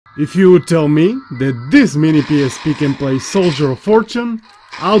If you would tell me that this mini PSP can play Soldier of Fortune,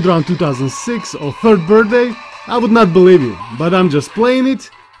 Outrun 2006 or Third Birthday, I would not believe you, but I'm just playing it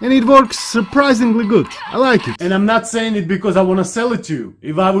and it works surprisingly good. I like it. And I'm not saying it because I want to sell it to you.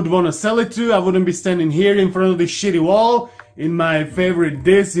 If I would want to sell it to you, I wouldn't be standing here in front of this shitty wall in my favorite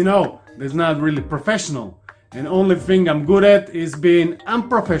disc, you know, that's not really professional. And only thing I'm good at is being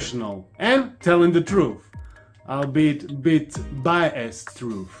unprofessional and telling the truth. Albeit a bit biased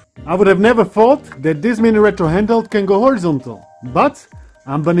truth. I would have never thought that this mini retro handheld can go horizontal, but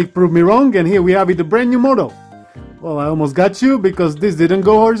Anbernic proved me wrong and here we have it, a brand new model. Well, I almost got you because this didn't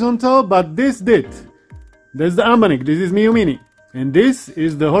go horizontal, but this did. That's the Anbernic, this is Miu Mini. And this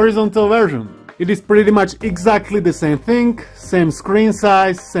is the horizontal version. It is pretty much exactly the same thing, same screen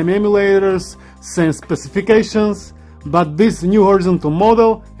size, same emulators, same specifications, but this new horizontal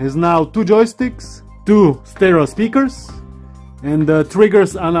model has now 2 joysticks, 2 stereo speakers, and the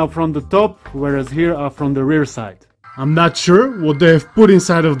triggers are now from the top, whereas here are from the rear side. I'm not sure what they have put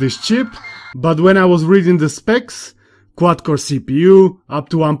inside of this chip, but when I was reading the specs, quad-core CPU, up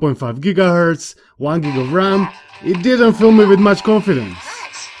to 1.5 GHz, 1 GB of RAM, it didn't fill me with much confidence.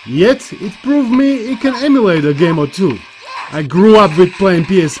 Yet, it proved me it can emulate a game or two. I grew up with playing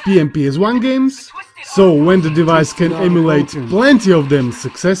PSP and PS1 games, so when the device can emulate plenty of them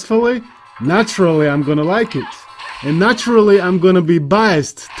successfully, naturally I'm gonna like it. And naturally I'm gonna be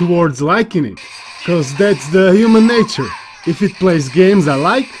biased towards liking it, cause that's the human nature. If it plays games I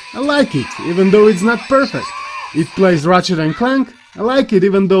like it, even though it's not perfect. It plays Ratchet & Clank, I like it,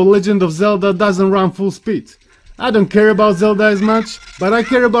 even though Legend of Zelda doesn't run full speed. I don't care about Zelda as much, but I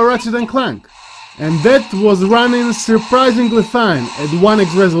care about Ratchet & Clank. And that was running surprisingly fine at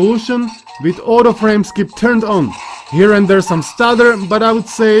 1x resolution with auto frame skip turned on. Here and there some stutter, but I would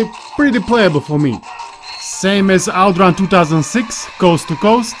say pretty playable for me. Same as Outrun 2006, coast to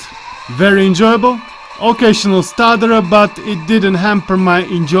coast, very enjoyable. Occasional stutter, but it didn't hamper my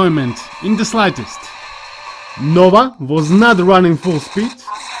enjoyment in the slightest. Nova was not running full speed,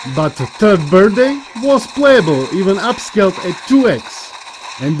 but Third Birthday was playable, even upscaled at 2x.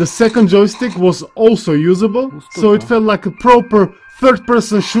 And the second joystick was also usable, so it felt like a proper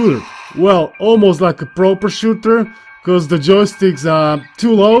third-person shooter. Well, almost like a proper shooter, cause the joysticks are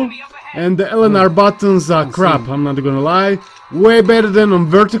too low and the LNR buttons are crap, I'm not gonna lie. Way better than on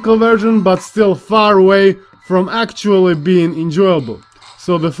vertical version, but still far away from actually being enjoyable.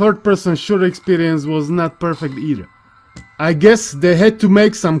 So the third-person shooter experience was not perfect either. I guess they had to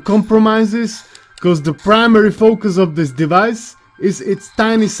make some compromises, cause the primary focus of this device is its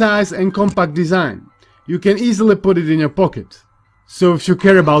tiny size and compact design. You can easily put it in your pocket. So if you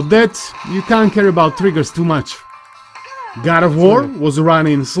care about that, you can't care about triggers too much. God of War was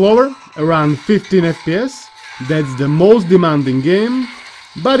running slower, around 15 FPS. That's the most demanding game,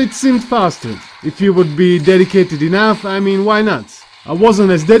 but it seemed faster. If you would be dedicated enough, I mean, why not? I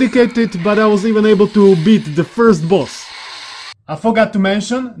wasn't as dedicated, but I was even able to beat the first boss. I forgot to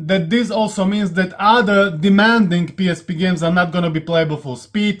mention that this also means that other demanding PSP games are not gonna be playable full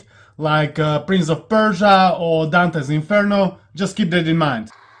speed, like Prince of Persia or Dante's Inferno. Just keep that in mind.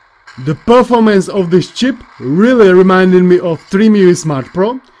 The performance of this chip really reminded me of Trimui Smart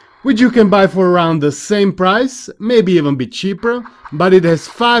Pro, which you can buy for around the same price, maybe even a bit cheaper, but it has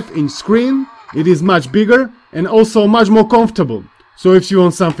 5-inch screen, it is much bigger and also much more comfortable. So if you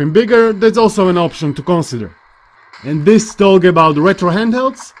want something bigger, that's also an option to consider. And this talk about retro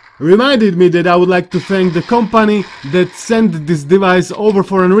handhelds reminded me that I would like to thank the company that sent this device over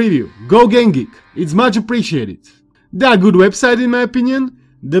for a review, GoGameGeek. It's much appreciated. They are a good website in my opinion.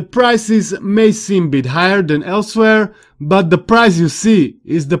 The prices may seem a bit higher than elsewhere, but the price you see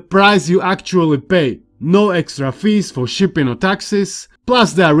is the price you actually pay. No extra fees for shipping or taxes.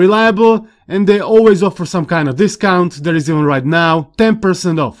 Plus they are reliable and they always offer some kind of discount. There is even right now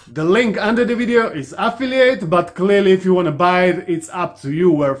 10% off. The link under the video is affiliate, but clearly if you want to buy it, it's up to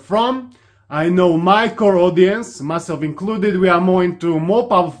you where from. I know my core audience, myself included, we are more into more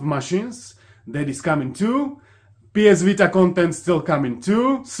powerful machines. That is coming too. PS Vita content still coming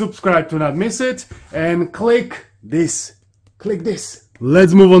too. Subscribe to not miss it and click this. Click this.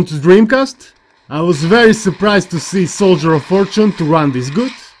 Let's move on to Dreamcast. I was very surprised to see Soldier of Fortune to run this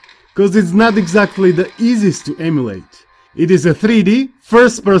good, cause it's not exactly the easiest to emulate. It is a 3D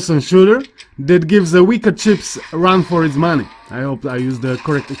first-person shooter that gives the weaker chips a run for its money. I hope I used the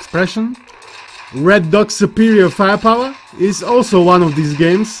correct expression. Red Dog's superior firepower is also one of these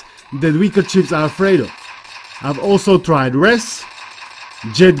games that weaker chips are afraid of. I've also tried Res,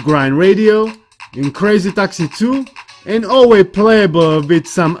 Jet Grind Radio, in Crazy Taxi 2, and always playable with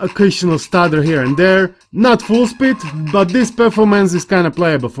some occasional stutter here and there. Not full speed, but this performance is kinda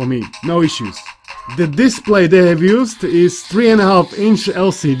playable for me, no issues. The display they have used is 3.5-inch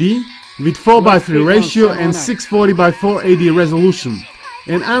LCD with 4:3 ratio and 640x480 resolution,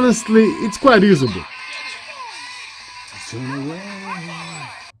 and honestly it's quite usable.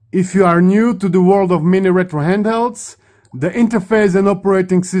 If you are new to the world of mini retro handhelds, the interface and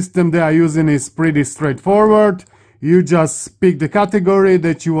operating system they are using is pretty straightforward. You just pick the category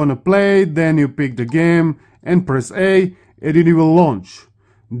that you want to play, then you pick the game and press A and it will launch.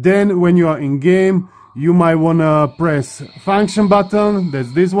 Then when you are in game, you might want to press function button,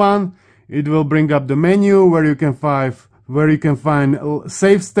 that's this one. It will bring up the menu where you can find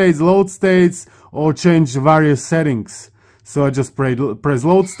save states, load states, or change various settings. So I just press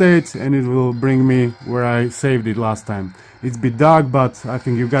load state and it will bring me where I saved it last time. It's a bit dark, but I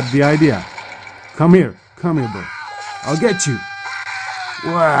think you got the idea. Come here, bro. I'll get you.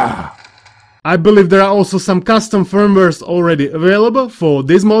 Wow. I believe there are also some custom firmwares already available for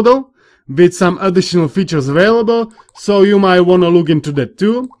this model, with some additional features available, so you might want to look into that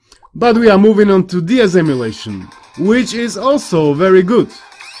too. But we are moving on to DS Emulation, which is also very good.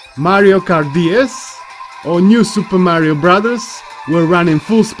 Mario Kart DS or New Super Mario Bros. Will run in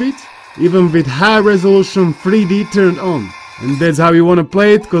full speed, even with high resolution 3D turned on. And that's how you want to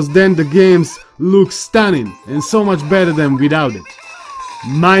play it, cause then the games look stunning and so much better than without it.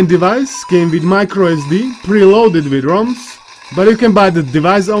 My device came with microSD preloaded with ROMs, but you can buy the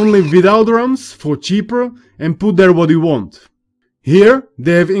device only without ROMs for cheaper and put there what you want. Here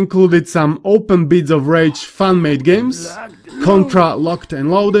they have included some open Beats of Rage fan-made games, Contra Locked and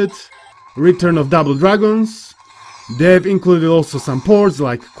Loaded, Return of Double Dragons. They have included also some ports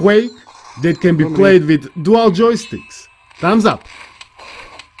like Quake that can be played with dual joysticks. Thumbs up!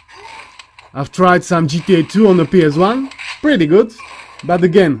 I've tried some GTA 2 on the PS1, pretty good, but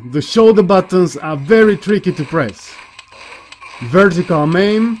again, the shoulder buttons are very tricky to press. Vertical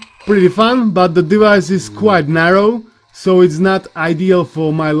MAME, pretty fun, but the device is quite narrow, so it's not ideal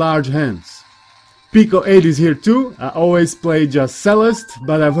for my large hands. Pico 8 is here too. I always play just Celeste,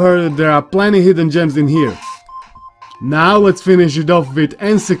 but I've heard there are plenty hidden gems in here. Now let's finish it off with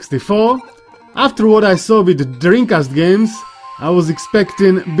N64. After what I saw with the Dreamcast games, I was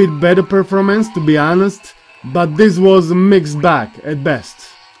expecting a bit better performance, to be honest, but this was a mixed bag at best.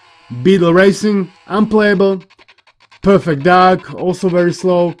 Beetle Racing, unplayable. Perfect Dark, also very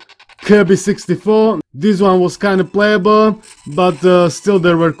slow. Kirby 64, this one was kinda playable, but still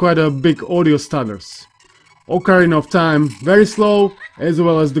there were quite a big audio stutters. Ocarina of Time, very slow, as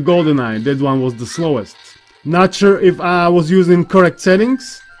well as the GoldenEye, that one was the slowest. Not sure if I was using correct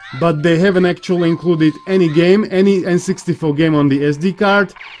settings, but they haven't actually included any game, any N64 game on the SD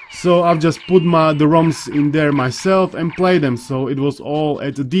card, so I've just put the ROMs in there myself and played them, so it was all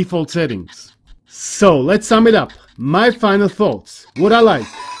at the default settings. So let's sum it up. My final thoughts. What I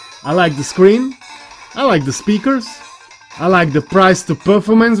like the screen, I like the speakers, I like the price to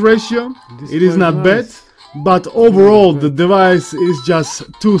performance ratio, it is not bad, but overall the device is just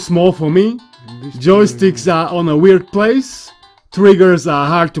too small for me. Joysticks are on a weird place, triggers are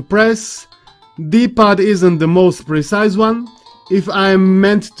hard to press, D-pad isn't the most precise one. If I'm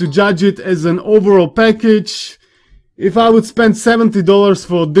meant to judge it as an overall package, if I would spend $70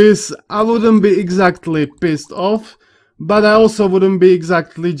 for this, I wouldn't be exactly pissed off, but I also wouldn't be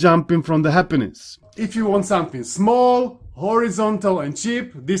exactly jumping from the happiness. If you want something small, horizontal and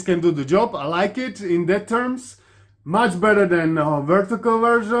cheap, this can do the job. I like it in that terms. Much better than a vertical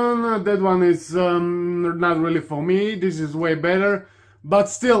version. That one is not really for me. This is way better. But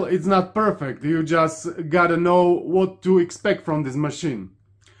still, it's not perfect. You just gotta know what to expect from this machine.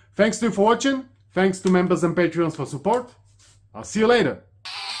 Thanks to you for watching. Thanks to members and Patreons for support. I'll see you later.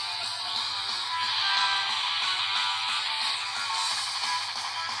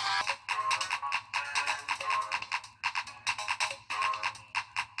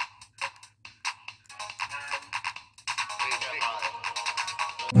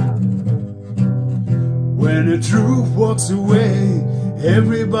 When the truth walks away,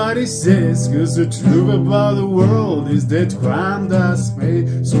 everybody says, 'cause the truth about the world is that crime does pay.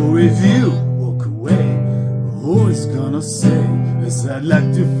 So if you walk away, who is gonna say, as I'd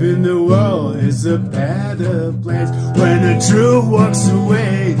like to feel the world is a better place. When the truth walks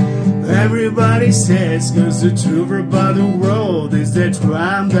away, everybody says, 'cause the truth about the world is that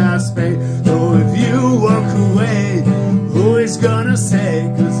crime does pay. So if you walk away, who is gonna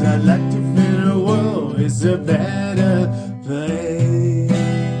say, 'cause I'd like to feel the world is a better place.